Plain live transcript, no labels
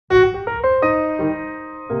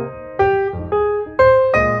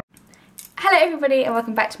Hello everybody and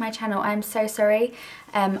welcome back to my channel. I'm so sorry.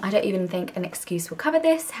 I don't even think an excuse will cover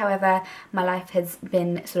this. However, my life has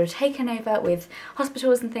been sort of taken over with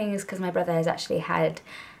hospitals and things because my brother has actually had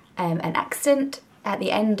an accident at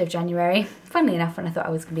the end of January. Funnily enough, when I thought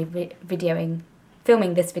I was going to be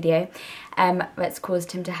filming this video, it's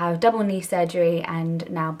caused him to have double knee surgery and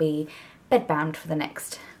now be bedbound for the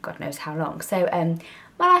next God knows how long. So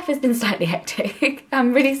my life has been slightly hectic.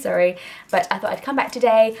 I'm really sorry, but I thought I'd come back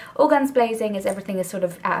today, all guns blazing, as everything is sort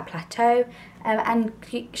of at a plateau, and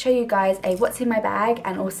show you guys a what's in my bag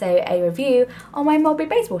and also a review on my Mulberry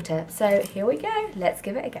Bayswater. So here we go, let's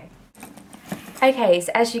give it a go. Okay,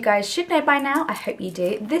 so as you guys should know by now, I hope you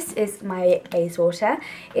do, this is my Bayswater.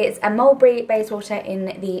 It's a Mulberry Bayswater in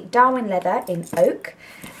the Darwin leather in oak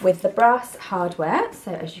with the brass hardware,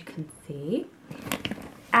 so as you can see.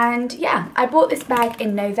 And yeah, I bought this bag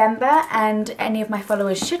in November, and any of my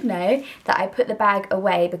followers should know that I put the bag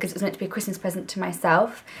away because it was meant to be a Christmas present to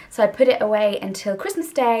myself. So I put it away until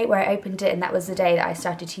Christmas Day, where I opened it, and that was the day that I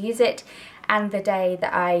started to use it, and the day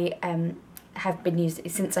that I have been using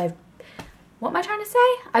it since what am I trying to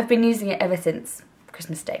say? I've been using it ever since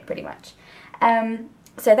Christmas Day, pretty much.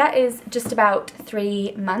 So that is just about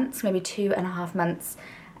 3 months, maybe 2.5 months.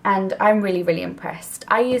 And I'm really, really impressed.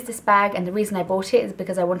 I use this bag, and the reason I bought it is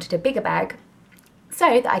because I wanted a bigger bag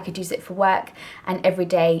so that I could use it for work and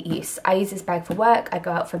everyday use. I use this bag for work, I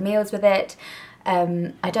go out for meals with it.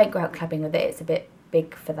 I don't go out clubbing with it, it's a bit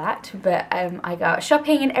big for that, but I go out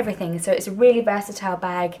shopping and everything, so it's a really versatile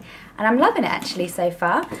bag and I'm loving it actually so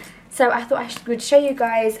far. So I thought I would show you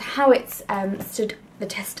guys how it's stood the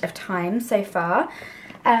test of time so far,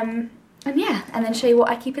 and yeah, and then show you what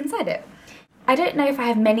I keep inside it. I don't know if I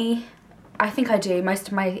have many, I think I do. Most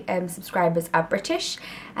of my subscribers are British,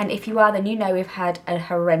 and if you are, then you know we've had a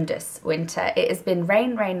horrendous winter. It has been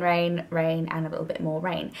rain, rain, rain, rain, and a little bit more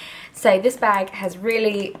rain. So this bag has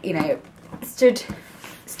really, you know, stood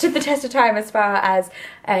the test of time as far as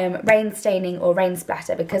rain staining or rain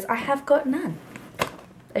splatter, because I have got none.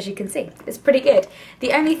 As you can see, it's pretty good.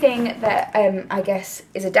 The only thing that I guess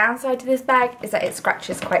is a downside to this bag is that it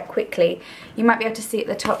scratches quite quickly. You might be able to see at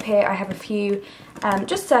the top here I have a few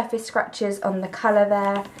just surface scratches on the colour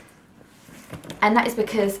there, and that is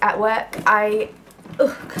because at work I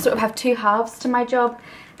sort of have two halves to my job,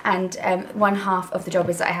 and one half of the job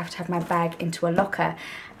is that I have to have my bag into a locker,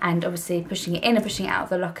 and obviously pushing it in and pushing it out of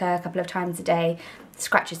the locker a couple of times a day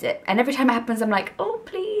scratches it, and every time it happens I'm like, oh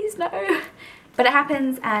please no. But it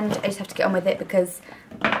happens, and I just have to get on with it because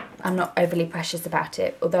I'm not overly precious about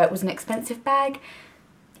it. Although it was an expensive bag,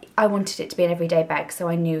 I wanted it to be an everyday bag, so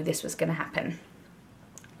I knew this was going to happen.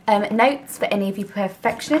 Notes for any of you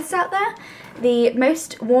perfectionists out there. The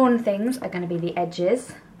most worn things are going to be the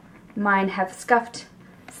edges. Mine have scuffed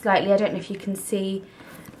slightly. I don't know if you can see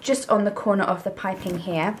just on the corner of the piping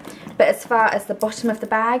here. But as far as the bottom of the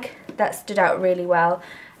bag, that stood out really well.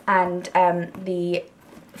 And the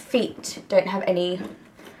feet don't have any,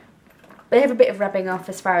 they have a bit of rubbing off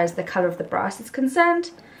as far as the colour of the brass is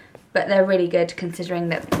concerned, but they're really good considering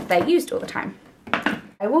that they're used all the time.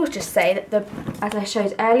 I will just say that as I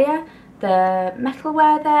showed earlier, the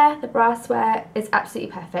metalware there, the brassware, is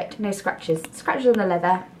absolutely perfect. No scratches. Scratches on the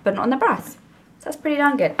leather, but not on the brass. So that's pretty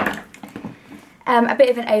darn good. A bit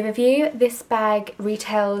of an overview. This bag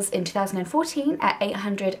retails in 2014 at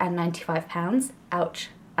 £895. Ouch,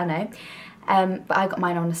 I know. But I got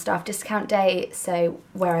mine on a staff discount day, so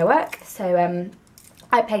where I work, so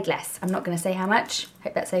I paid less. I'm not going to say how much,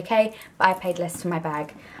 hope that's okay, but I paid less for my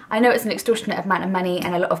bag. I know it's an extortionate amount of money,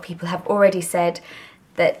 and a lot of people have already said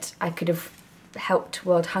that I could have helped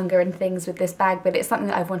world hunger and things with this bag, but it's something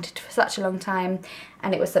that I've wanted for such a long time,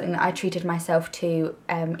 and it was something that I treated myself to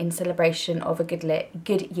in celebration of a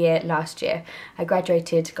good year last year. I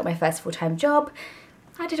graduated, got my first full-time job,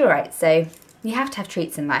 I did alright, so you have to have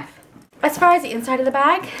treats in life. As far as the inside of the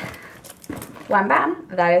bag, wham bam,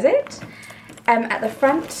 that is it. At the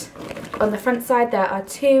front, on the front side, there are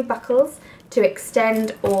two buckles to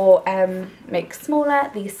extend or make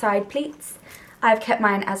smaller the side pleats. I've kept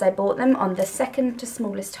mine as I bought them on the second to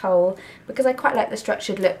smallest hole because I quite like the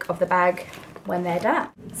structured look of the bag when they're done.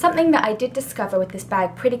 Something that I did discover with this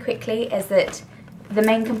bag pretty quickly is that the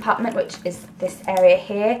main compartment, which is this area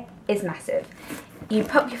here, is massive. You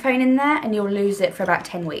pop your phone in there and you'll lose it for about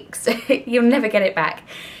 10 weeks. You'll never get it back.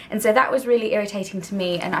 And so that was really irritating to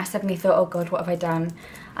me, and I suddenly thought, oh God, what have I done?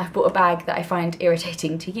 I've bought a bag that I find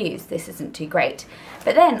irritating to use. This isn't too great.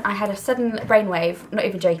 But then I had a sudden brainwave, not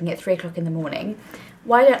even joking, at 3 o'clock in the morning.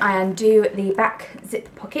 Why don't I undo the back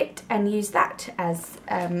zip pocket and use that as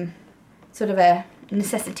sort of a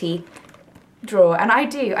necessity drawer, and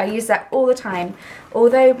I use that all the time.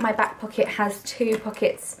 Although my back pocket has 2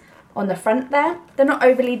 pockets on the front there, they're not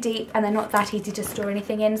overly deep and they're not that easy to store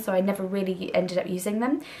anything in, so I never really ended up using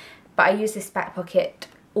them, but I use this back pocket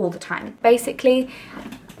all the time. Basically,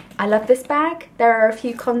 I love this bag. There are a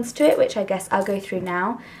few cons to it, which I guess I'll go through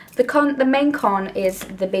now. The main con is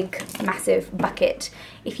the big massive bucket.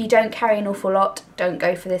 If you don't carry an awful lot, don't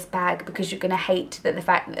go for this bag, because you're going to hate that the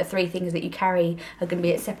fact that the 3 things that you carry are going to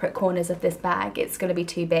be at separate corners of this bag. It's going to be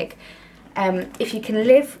too big. If you can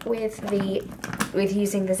live with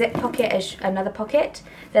using the zip pocket as another pocket,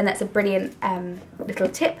 then that's a brilliant little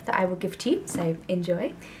tip that I will give to you, so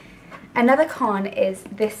enjoy. Another con is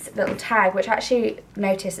this little tag, which I actually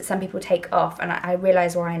noticed that some people take off, and I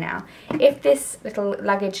realise why now. If this little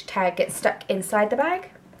luggage tag gets stuck inside the bag,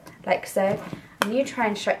 like so, and you try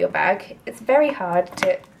and shut your bag, it's very hard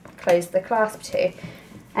to close the clasp to.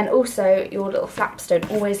 And also, your little flaps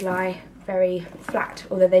don't always lie very flat,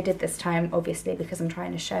 although they did this time, obviously, because I'm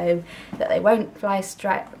trying to show that they won't lie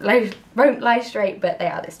straight, but they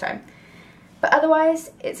are this time. But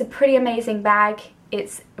otherwise, it's a pretty amazing bag.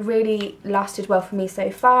 It's really lasted well for me so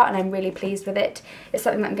far, and I'm really pleased with it. It's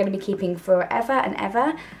something that I'm going to be keeping forever and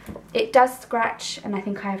ever. It does scratch, and I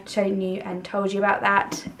think I have shown you and told you about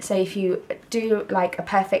that. So if you do like a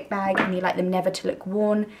perfect bag and you like them never to look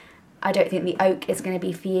worn, I don't think the oak is going to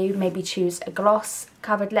be for you. Maybe choose a gloss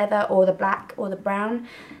covered leather, or the black or the brown,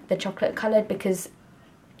 the chocolate coloured, because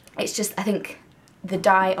it's just, I think the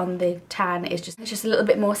dye on the tan is just a little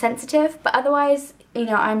bit more sensitive. But otherwise, you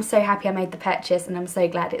know, I'm so happy I made the purchase, and I'm so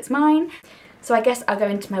glad it's mine. So I guess I'll go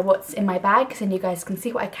into my what's in my bag, because then you guys can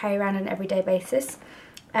see what I carry around on an everyday basis.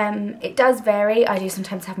 It does vary. I do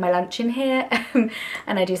sometimes have my lunch in here,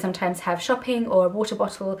 and I do sometimes have shopping or a water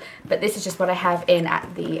bottle, but this is just what I have in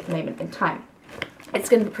at the moment in time. It's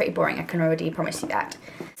going to be pretty boring, I can already promise you that.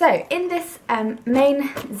 So in this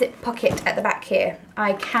main zip pocket at the back here,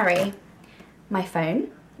 I carry my phone,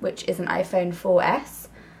 which is an iPhone 4S.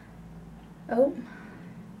 Oh,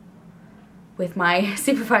 with my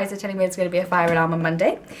supervisor telling me it's going to be a fire alarm on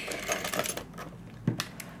Monday.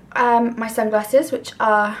 My sunglasses, which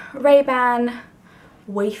are Ray-Ban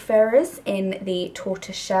Wayfarers in the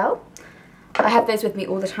tortoise shell. I have those with me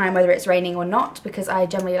all the time, whether it's raining or not, because I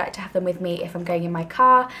generally like to have them with me if I'm going in my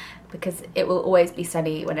car, because it will always be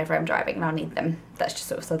sunny whenever I'm driving and I'll need them. That's just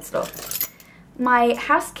sort of sod's law. My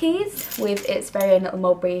house keys with its very own little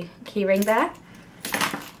Mulberry keyring there.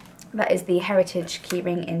 That is the Heritage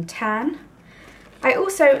keyring in tan. I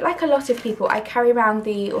also, like a lot of people, I carry around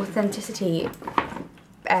the authenticity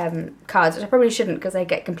cards, which I probably shouldn't because they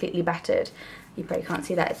get completely battered. You probably can't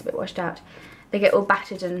see that, it's a bit washed out. They get all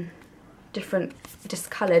battered and different,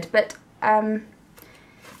 discoloured, but yeah,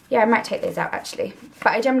 I might take those out actually.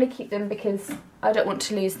 But I generally keep them because I don't want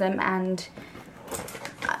to lose them, and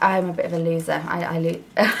I'm a bit of a loser. I lose.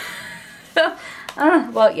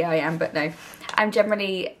 Well, yeah, I am, but no. I'm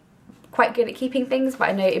generally quite good at keeping things, but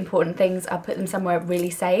I know important things, I'll put them somewhere really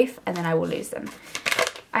safe and then I will lose them.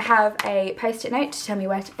 I have a post-it note to tell me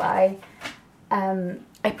where to buy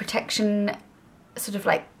a protection sort of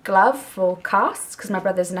like glove for casts, because my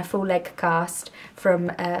brother's in a full leg cast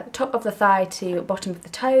from top of the thigh to bottom of the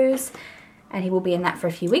toes, and he will be in that for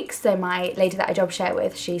a few weeks. So my lady that I job share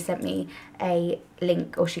with, she sent me a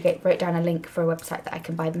link, or she wrote down a link for a website that I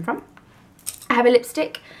can buy them from. I have a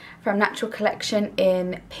lipstick from Natural Collection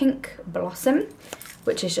in Pink Blossom,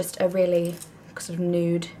 which is just a really sort of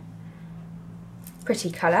nude,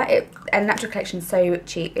 pretty colour. And Natural Collection is so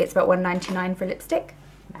cheap. It's about £1.99 for a lipstick.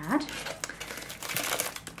 Mad.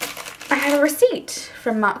 I have a receipt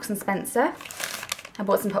from Marks and Spencer. I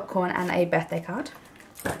bought some popcorn and a birthday card.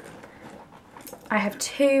 I have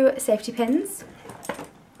 2 safety pins,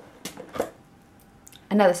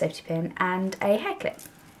 another safety pin, and a hair clip.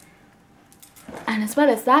 And as well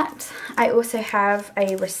as that, I also have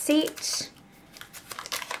a receipt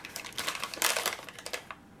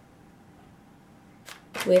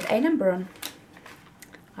with a number on.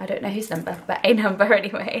 I don't know whose number, but a number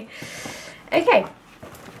anyway. Okay,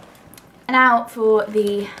 now for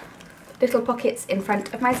the little pockets in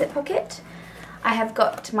front of my zip pocket. I have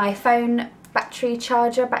got my phone battery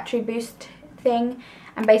charger, battery boost thing,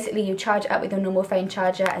 and basically you charge it up with your normal phone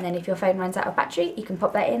charger, and then if your phone runs out of battery you can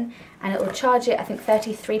pop that in and it will charge it, I think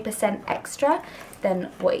 33% extra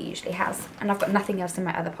than what it usually has. And I've got nothing else in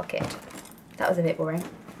my other pocket. That was a bit boring,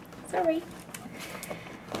 sorry.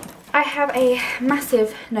 I have a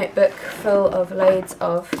massive notebook full of loads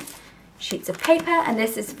of sheets of paper, and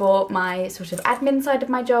this is for my sort of admin side of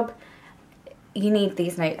my job. you need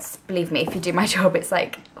these notes, believe me, if you do my job. It's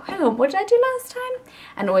like, hang on, what did I do last time?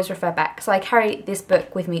 And always refer back. So I carry this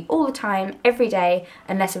book with me all the time, every day,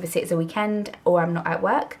 unless obviously it's a weekend or I'm not at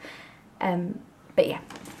work. But yeah,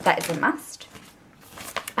 that is a must.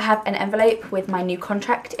 I have an envelope with my new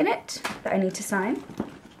contract in it that I need to sign.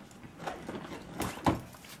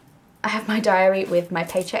 I have my diary with my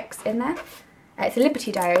paychecks in there. It's a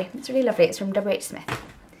Liberty diary. It's really lovely. It's from W.H. Smith,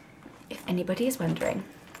 if anybody is wondering.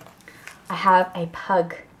 I have a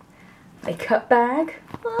pug makeup bag.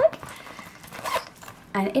 What?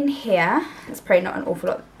 And in here, there's probably not an awful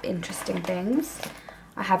lot of interesting things.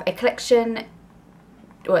 I have a collection,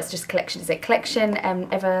 well, it's just a collection, it's a collection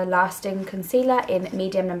everlasting concealer in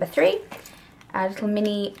medium number 3, a little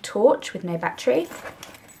mini torch with no battery,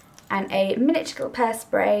 and a miniature little pear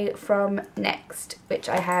spray from Next, which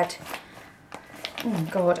I had, oh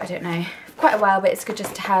god, I don't know, quite a while, but it's good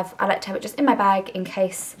just to have. I like to have it just in my bag in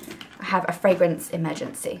case I have a fragrance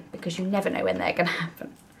emergency, because you never know when they're going to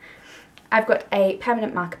happen. I've got a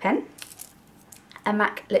permanent marker pen, a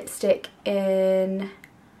MAC lipstick in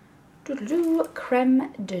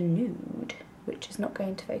Creme de Nude, which is not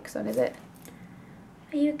going to focus on, is it?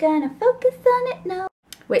 Are you gonna focus on it? No.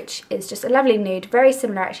 Which is just a lovely nude, very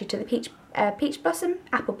similar actually to the peach blossom,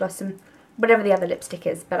 apple blossom, whatever the other lipstick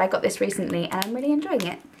is, but I got this recently and I'm really enjoying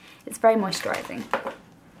it. It's very moisturising.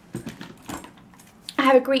 I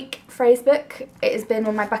have a Greek phrase book. It has been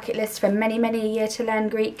on my bucket list for many, many a year to learn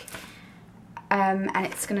Greek. And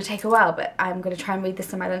it's going to take a while, but I'm going to try and read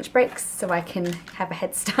this on my lunch breaks so I can have a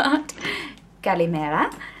head start.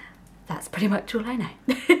 Galimera. That's pretty much all I know.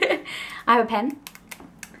 I have a pen.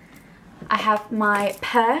 I have my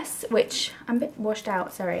purse, which I'm a bit washed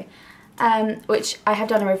out, sorry, which I have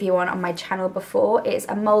done a review on my channel before. It's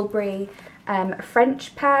a Mulberry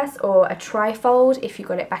French purse, or a trifold if you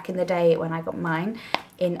got it back in the day when I got mine,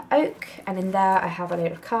 in oak, and in there I have a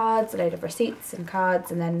load of cards, a load of receipts and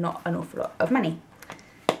cards, and then not an awful lot of money.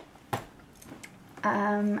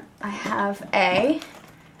 I have a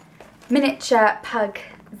miniature pug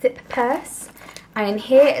zip purse, and in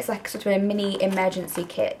here it's like sort of a mini emergency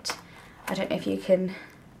kit. I don't know if you can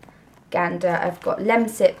gander. I've got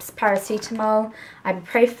Lemsips, paracetamol,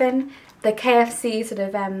 ibuprofen, the KFC sort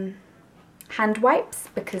of hand wipes,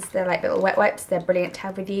 because they're like little wet wipes, they're brilliant to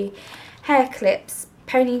have with you, hair clips,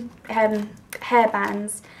 pony hair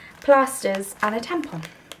bands, plasters, and a tampon.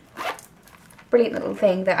 Brilliant little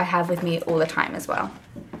thing that I have with me all the time as well.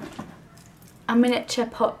 A miniature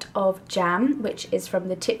pot of jam, which is from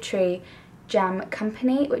the Tiptree Jam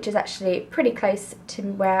Company, which is actually pretty close to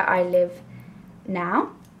where I live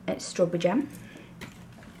now. It's strawberry jam.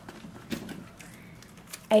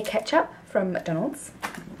 A ketchup from McDonald's.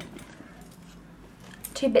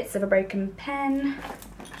 2 bits of a broken pen.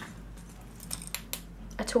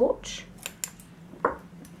 A torch.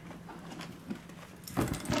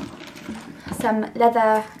 Some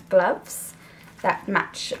leather gloves that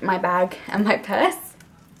match my bag and my purse.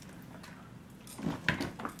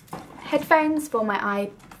 Headphones for my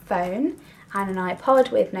iPhone and an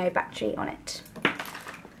iPod with no battery on it.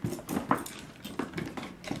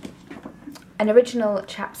 An original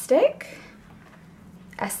chapstick,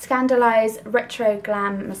 a Scandalise Retro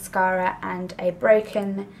Glam mascara, and a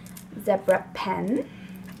broken zebra pen.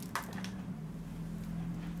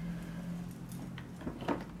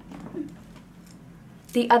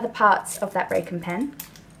 The other parts of that broken pen.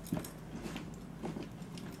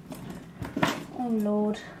 Oh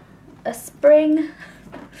Lord. A spring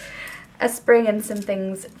and some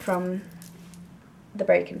things from the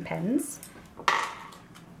broken pens.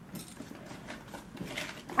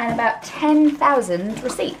 And about 10,000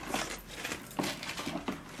 receipts.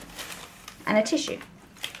 And a tissue.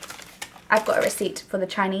 I've got a receipt for the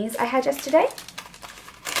Chinese I had yesterday.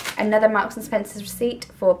 Another Marks and Spencer's receipt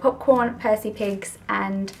for popcorn, Percy Pigs,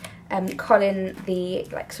 and Colin the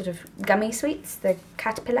like sort of gummy sweets, the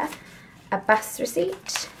caterpillar. A bus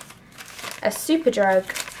receipt. A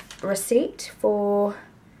Superdrug receipt for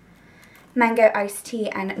mango iced tea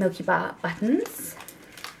and Milky Bar buttons.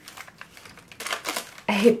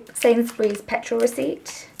 A Sainsbury's petrol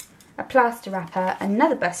receipt. A plaster wrapper,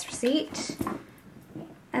 another bus receipt.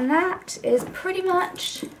 And that is pretty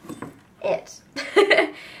much it.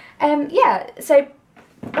 Yeah, so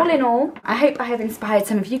all in all, I hope I have inspired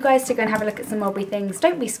some of you guys to go and have a look at some Mulberry things.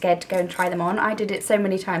 Don't be scared to go and try them on. I did it so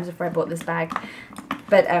many times before I bought this bag.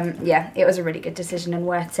 But yeah, it was a really good decision and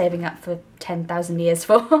worth saving up for 10,000 years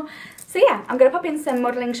for. So yeah, I'm going to pop in some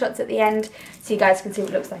modelling shots at the end so you guys can see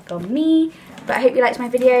what it looks like on me. But I hope you liked my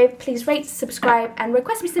video. Please rate, subscribe and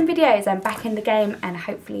request me some videos. I'm back in the game and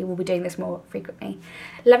hopefully we'll be doing this more frequently.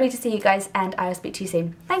 Lovely to see you guys and I will speak to you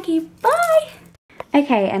soon. Thank you, bye!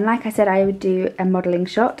 Okay, and like I said, I would do a modelling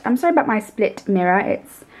shot. I'm sorry about my split mirror.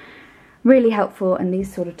 It's really helpful in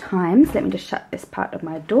these sort of times. Let me just shut this part of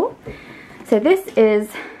my door. So this is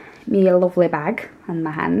me lovely bag on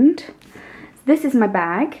my hand. So this is my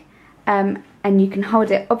bag, and you can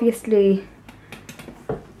hold it obviously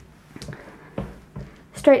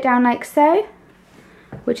straight down like so,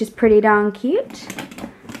 which is pretty darn cute.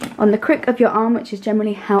 On the crook of your arm, which is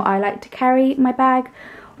generally how I like to carry my bag,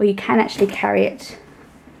 or you can actually carry it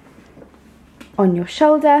on your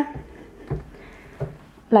shoulder,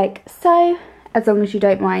 like so, as long as you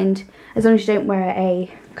don't mind, as long as you don't wear a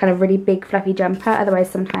kind of really big fluffy jumper, otherwise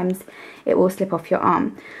sometimes it will slip off your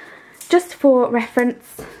arm. Just for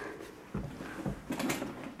reference,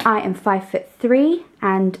 I am 5'3"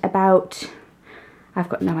 and about, I've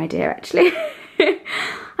got no idea actually.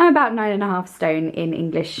 I'm about 9.5 stone in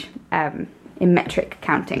English, in metric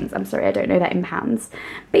countings. I'm sorry, I don't know that in pounds.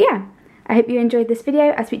 But yeah, I hope you enjoyed this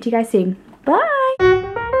video. I'll speak to you guys soon. Bye!